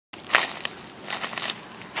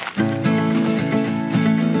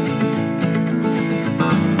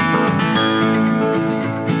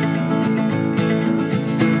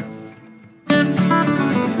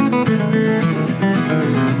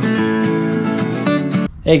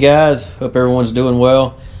Hey guys, hope everyone's doing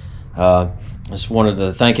well. I just wanted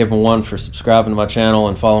to thank everyone for subscribing to my channel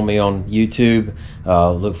and following me on YouTube.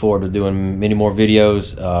 Look forward to doing many more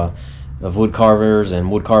videos of wood carvers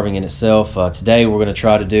and wood carving in itself. Today we're going to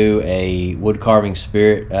try to do a wood carving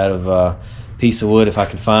spirit out of a piece of wood if I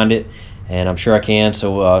can find it, and I'm sure I can,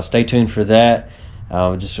 so stay tuned for that.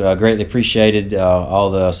 Just greatly appreciated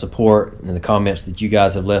all the support and the comments that you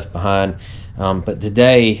guys have left behind. But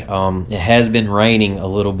today it has been raining a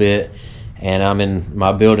little bit, and I'm in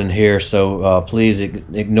my building here, so please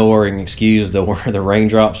ignore and excuse the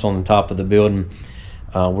raindrops on the top of the building.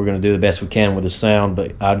 We're going to do the best we can with the sound,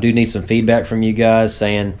 but I do need some feedback from you guys,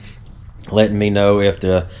 letting me know if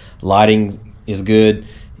the lighting is good,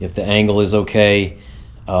 if the angle is okay.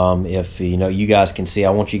 If you guys can see.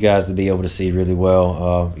 I want you guys to be able to see really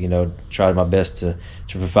well. Try my best to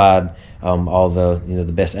provide all the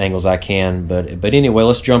the best angles I can. But anyway,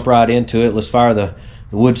 let's jump right into it. Let's fire the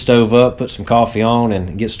wood stove up, put some coffee on,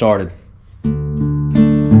 and get started.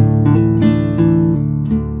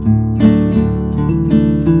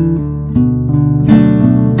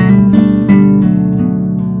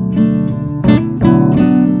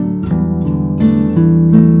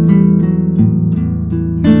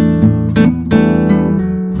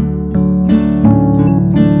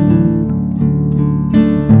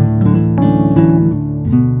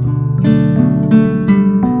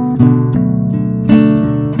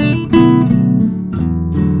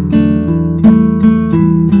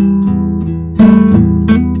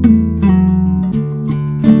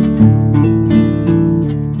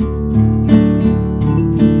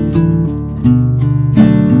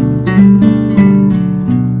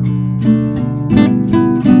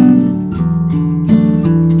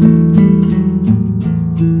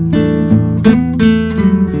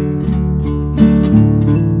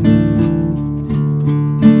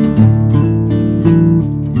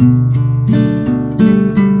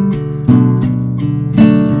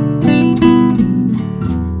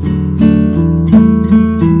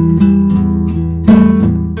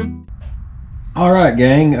 Alright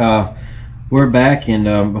gang, we're back,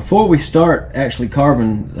 and before we start actually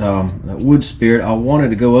carving wood spirit, I wanted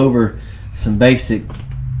to go over some basic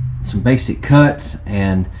cuts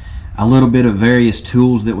and a little bit of various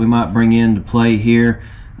tools that we might bring into play here.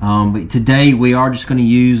 But today we are just going to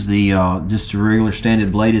use just a regular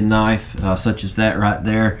standard bladed knife, such as that right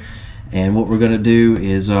there. And what we're going to do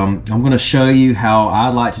is I'm going to show you how I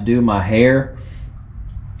like to do my hair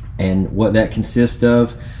and what that consists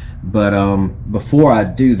of. But before I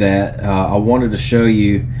do that, I wanted to show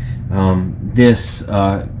you this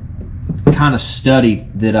kind of study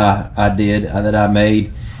that I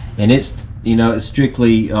made, and it's it's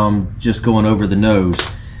strictly just going over the nose.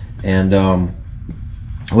 And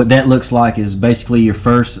what that looks like is basically your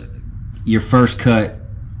first cut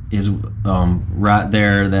is right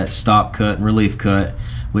there, that stop cut and relief cut,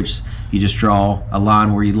 which you just draw a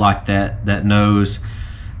line where you like that nose,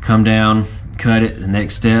 come down, cut it. The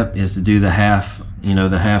next step is to do the half, I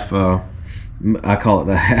call it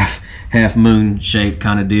the half moon shape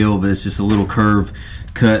kind of deal, but it's just a little curve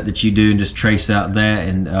cut that you do, and just trace out that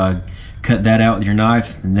and cut that out with your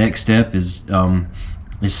knife. The next step is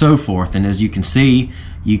so forth, and as you can see,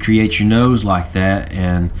 you create your nose like that.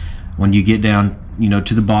 And when you get down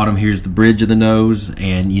to the bottom, here's the bridge of the nose,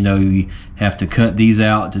 and you have to cut these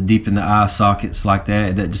out to deepen the eye sockets like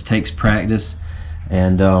that. That just takes practice.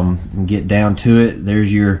 And get down to it.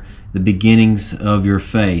 There's the beginnings of your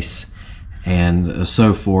face, and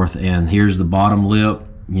so forth. And here's the bottom lip.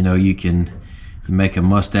 You can make a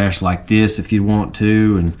mustache like this if you want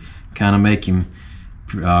to, and kind of make him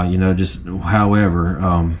just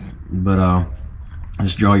however, but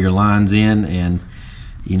just draw your lines in, and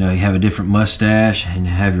you have a different mustache, and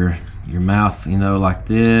you have your mouth like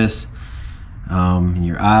this. And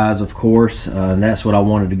your eyes, of course, and that's what I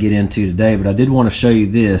wanted to get into today. But I did want to show you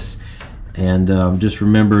this, and just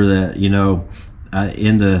remember that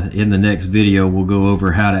in the next video we'll go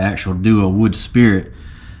over how to actually do a wood spirit.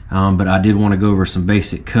 But I did want to go over some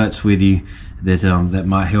basic cuts with you that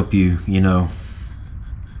might help you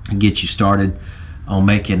get you started on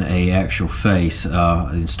making a actual face,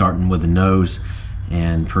 and starting with the nose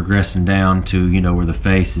and progressing down to where the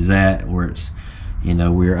face is at, where it's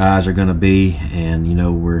where your eyes are going to be, and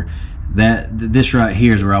this right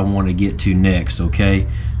here is where I want to get to next. Okay,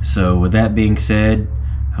 so with that being said,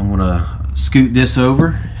 I'm going to scoot this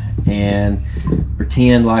over and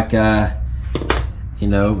pretend like I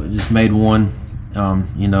just made one,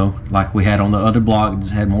 like we had on the other block,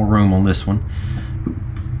 just had more room on this one.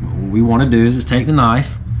 What we want to do is just take the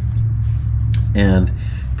knife and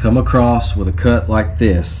come across with a cut like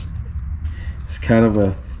this. It's kind of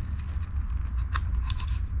a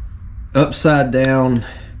upside down.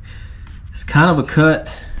 It's kind of a cut,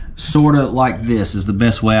 sort of like this is the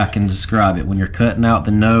best way I can describe it. When you're cutting out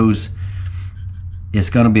the nose, it's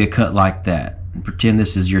going to be a cut like that. And pretend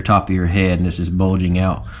this is your top of your head and this is bulging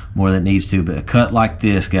out more than it needs to, but a cut like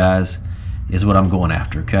this, guys, is what I'm going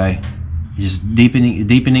after. Okay, just deepening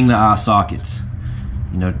the eye sockets.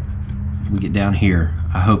 You know, we get down here.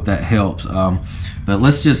 I hope that helps. But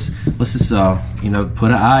let's just you know,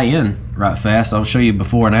 put an eye in right fast. I'll show you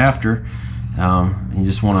before and after. You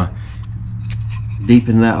just want to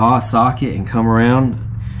deepen that eye socket and come around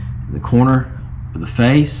the corner of the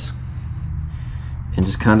face and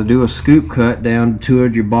just kind of do a scoop cut down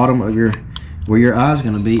toward your bottom of your where your eye is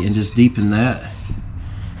going to be, and just deepen that.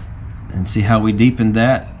 And see how we deepened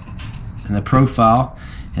that in the profile,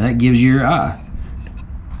 and that gives you your eye.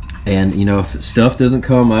 And you know, if stuff doesn't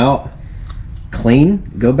come out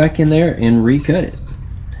clean, go back in there and recut it.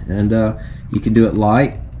 And you can do it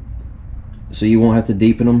light, so you won't have to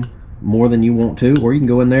deepen them more than you want to, or you can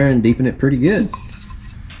go in there and deepen it pretty good,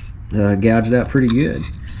 gouge it out pretty good.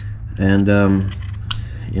 And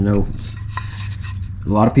you know, a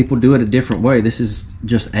lot of people do it a different way. This is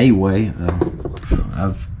just a way.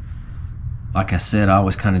 Like I said, I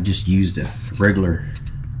always kind of just used a regular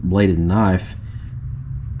bladed knife,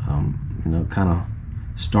 you know, kind of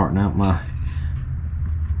starting out my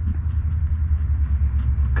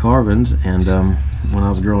carvings and when I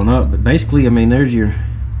was growing up. But basically, I mean, there's your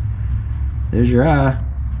eye.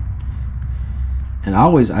 And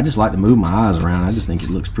I just like to move my eyes around. I just think it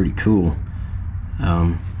looks pretty cool.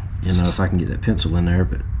 You know, if I can get that pencil in there.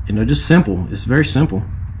 But you know, just simple. It's very simple.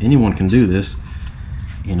 Anyone can do this,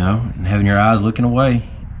 you know, and having your eyes looking away.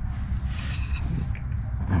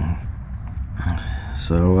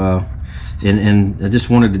 So and I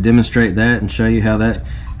just wanted to demonstrate that and show you how that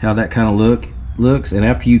kind of looks. And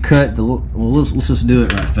after you cut the, well, let's just do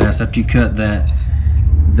it right fast. After you cut that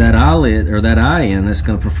eyelid or that eye in, that's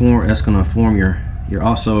going to form your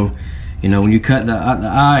also, you know, when you cut the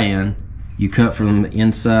eye in, you cut from the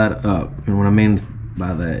inside up. And what I mean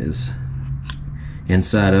by that is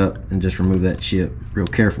inside up, and just remove that chip real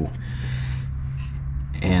careful.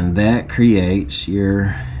 And that creates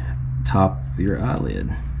your top of your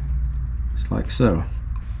eyelid, just like so.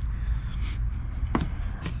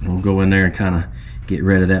 And we'll go in there and kind of get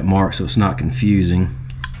rid of that mark so it's not confusing.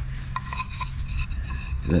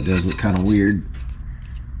 That does look kind of weird.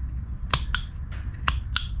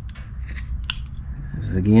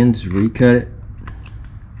 Again, just recut it.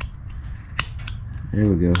 There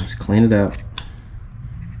we go. Just clean it out.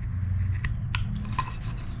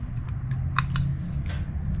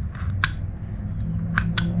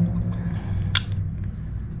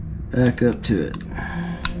 Back up to it.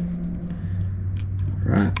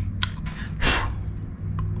 Right.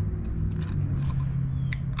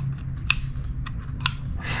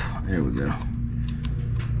 There we go.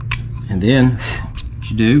 And then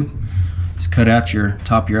what you do is cut out your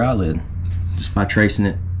top of your eyelid just by tracing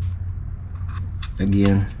it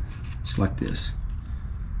again, just like this.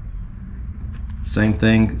 Same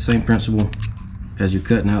thing, same principle as you're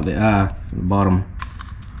cutting out the eye from the bottom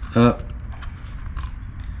up.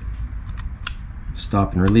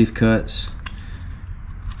 Stop and relief cuts.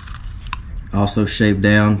 Also shave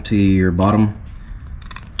down to your bottom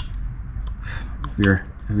of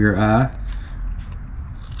your eye,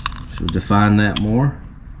 so define that more.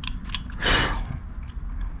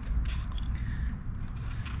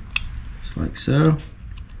 Just like so.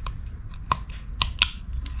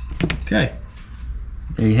 Okay,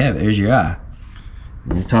 there you have it. There's your eye.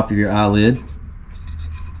 And the top of your eyelid,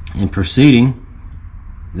 and proceeding,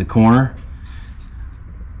 the corner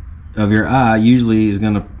of your eye usually is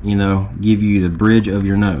going to, you know, give you the bridge of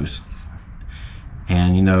your nose.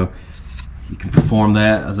 And you know, you can perform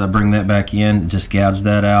that as I bring that back in, just gouge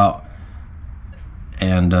that out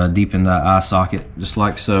and deepen the eye socket just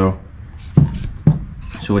like so.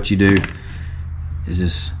 So what you do is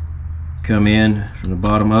just come in from the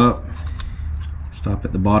bottom up, stop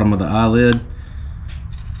at the bottom of the eyelid,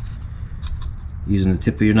 using the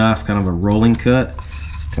tip of your knife, kind of a rolling cut,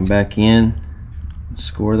 come back in,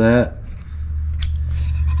 score that,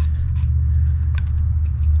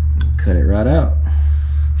 cut it right out.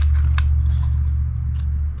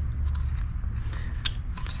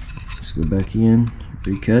 Let's go back in,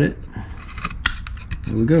 recut it.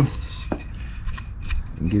 There we go.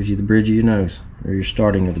 It gives you the bridge of your nose, or your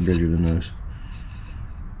starting of the bridge of the nose.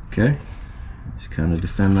 Okay, just kind of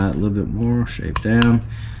defend that a little bit more, shape down.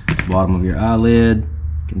 Bottom of your eyelid,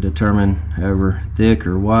 you can determine however thick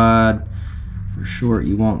or wide or short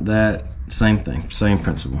you want that. Same thing, same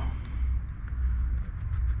principle.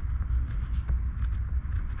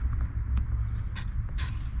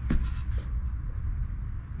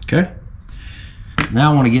 Okay.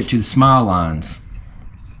 Now I want to get to the smile lines.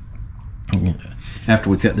 After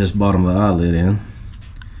we cut this bottom of the eyelid in,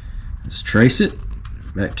 just trace it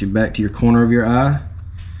back to your corner of your eye.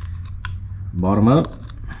 Bottom up,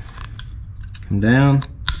 come down,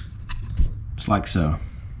 just like so.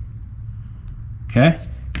 Okay.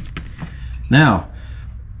 Now,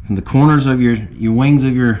 from the corners of your wings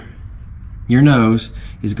of your nose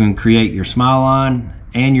is going to create your smile line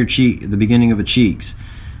and your cheek, the beginning of the cheeks.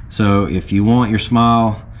 So if you want your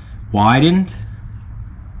smile widened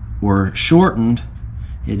or shortened,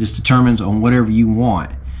 it just determines on whatever you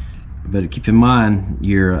want. But keep in mind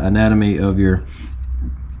your anatomy of your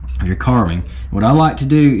carving. What I like to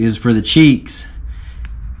do is for the cheeks,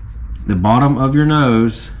 the bottom of your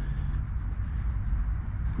nose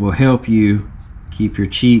will help you keep your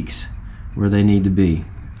cheeks where they need to be.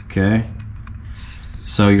 Okay.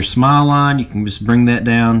 So your smile line, you can just bring that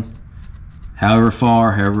down however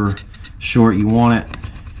far, however short you want it.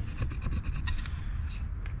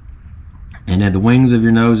 And then the wings of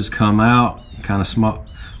your nose just come out, kind of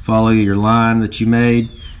follow your line that you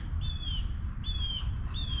made.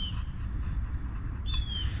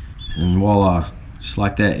 And voila, just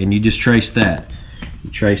like that. And you just trace that.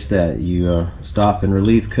 You trace that. You stop and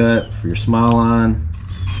relief cut for your smile line.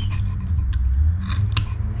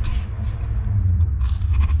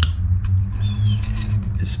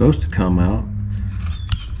 It's supposed to come out.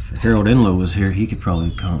 If Harold Enlow was here, he could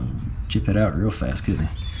probably chip it out real fast, couldn't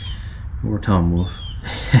he? Or Tom Wolf.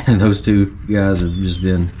 And those two guys have just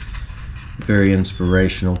been very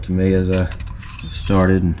inspirational to me as I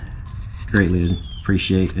started, and greatly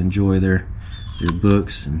appreciate and enjoy their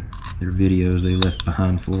books and their videos they left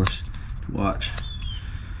behind for us to watch.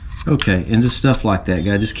 Okay, and just stuff like that,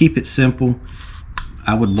 guys. Just keep it simple.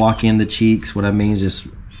 I would block in the cheeks. What I mean is just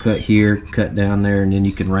cut here, cut down there, and then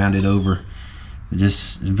you can round it over.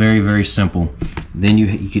 Just very, very simple. Then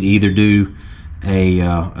you could either do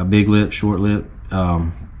a big lip, short lip,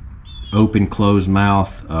 open, closed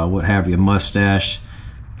mouth, what have you, mustache,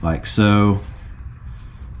 like so.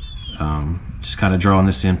 Just kind of drawing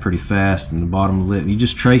this in pretty fast, and the bottom of the lip. You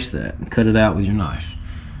just trace that and cut it out with your knife.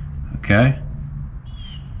 Okay.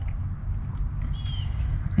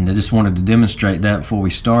 And I just wanted to demonstrate that before we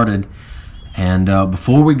started. And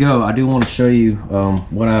before we go, I do want to show you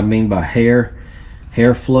what I mean by hair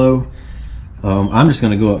flow. I'm just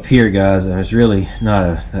going to go up here, guys, and it's really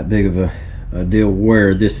not that big of a deal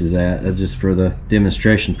where this is at. That's just for the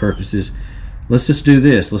demonstration purposes. Let's just do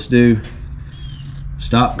this. Let's do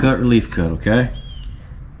stop, cut, relief cut, okay?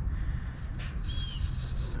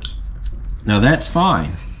 Now that's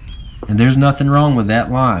fine, and there's nothing wrong with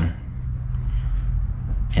that line,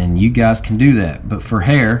 and you guys can do that. But for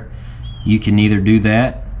hair, you can either do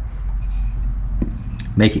that,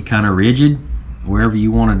 make it kind of rigid wherever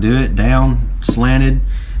you want to do it, down, slanted.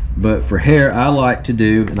 But for hair, I like to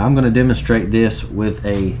do, and I'm going to demonstrate this with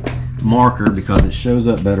a marker because it shows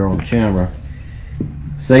up better on camera.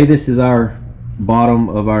 Say this is our bottom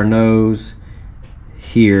of our nose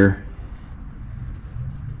here,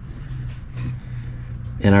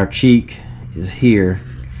 and our cheek is here,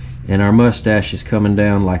 and our mustache is coming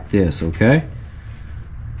down like this, okay?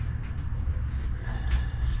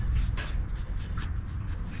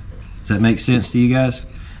 Does that make sense to you guys?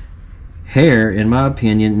 Hair, in my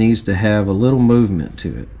opinion, needs to have a little movement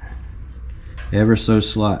to it, ever so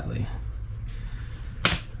slightly.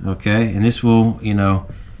 Okay, and this will, you know,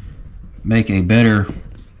 make a better,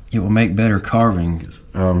 it will make better carving.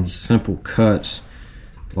 Simple cuts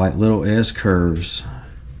like little S curves,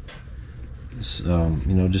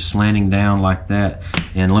 you know, just slanting down like that.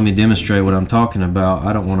 And let me demonstrate what I'm talking about.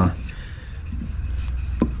 I don't want to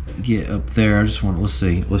get up there. I just want to, let's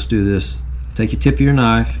see, let's do this. Take your tip of your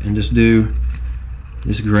knife and just do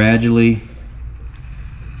just gradually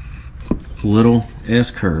little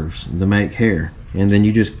S curves to make hair, and then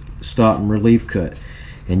you just stop and relief cut,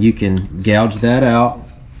 and you can gouge that out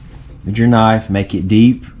with your knife, make it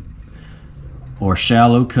deep or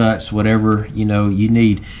shallow cuts, whatever you know you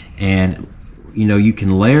need. And you know, you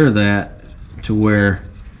can layer that to where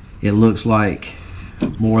it looks like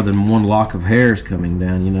more than one lock of hair is coming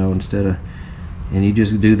down, you know, instead of, and you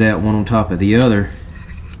just do that one on top of the other,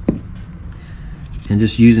 and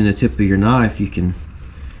just using the tip of your knife you can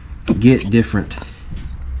get different,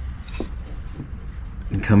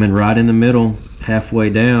 and come in right in the middle, halfway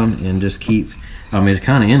down, and just keep, I mean, it's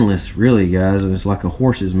kind of endless really, guys. It's like a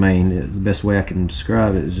horse's mane. It's the best way I can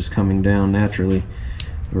describe it, is just coming down naturally,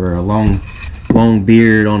 or a long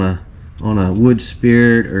beard on a wood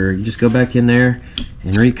spirit, or you just go back in there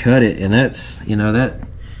and recut it, and that's, you know, that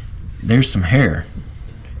there's some hair,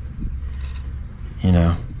 you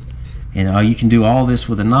know. And you can do all this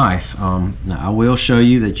with a knife. Now I will show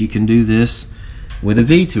you that you can do this with a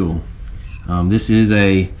V-tool. This is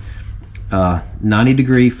a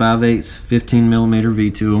 90° 5/8 15 millimeter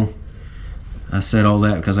V-tool. I said all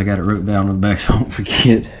that because I got it wrote down on the back so I don't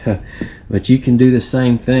forget. But you can do the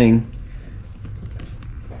same thing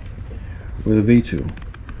with a V-tool.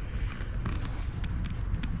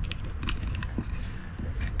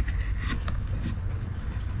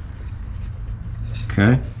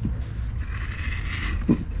 Okay.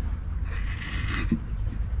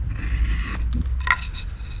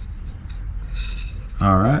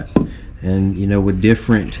 All right. And you know, with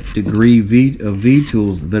different degree of V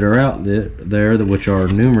tools that are out there, which are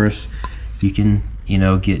numerous, you can, you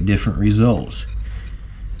know, get different results.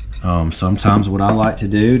 Sometimes what I like to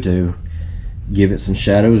do to give it some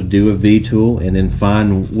shadows, do a V tool, and then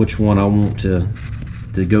find which one I want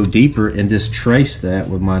to go deeper, and just trace that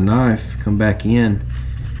with my knife, come back in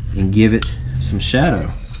and give it some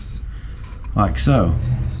shadow like so.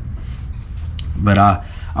 But I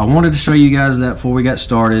wanted to show you guys that before we got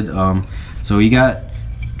started. So we got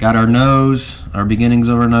our nose, our beginnings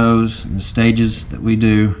of our nose, and the stages that we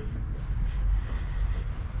do.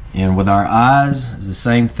 And with our eyes, it's the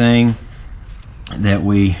same thing that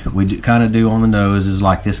we kind of do on the nose. Is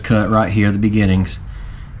like this cut right here, the beginnings,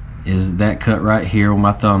 is that cut right here where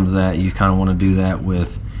my thumb's at. You kind of want to do that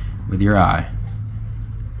with your eye,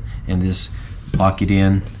 and just lock it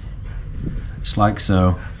in just like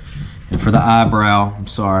so. And for the eyebrow, I'm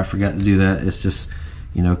sorry I forgot to do that. It's just,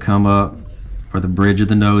 you know, come up where the bridge of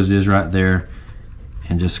the nose is right there,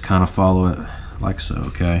 and just kind of follow it like so.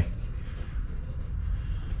 Okay,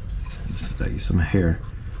 just take some hair.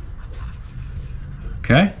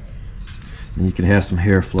 Okay, and you can have some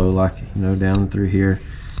hair flow, like, you know, down through here,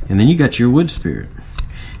 and then you got your wood spirit.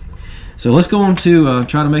 So let's go on to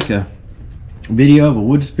try to make a video of a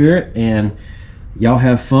wood spirit, and y'all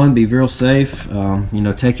have fun, be real safe. You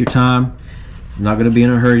know, take your time. I'm not going to be in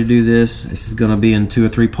a hurry to do this. This is going to be in 2 or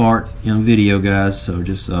 3 part, you know, video, guys, so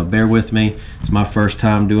just bear with me. It's my first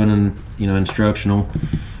time doing an, you know, instructional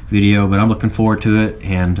video, but I'm looking forward to it,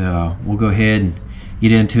 and we'll go ahead and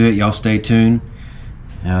get into it. Y'all stay tuned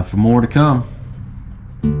for more to come.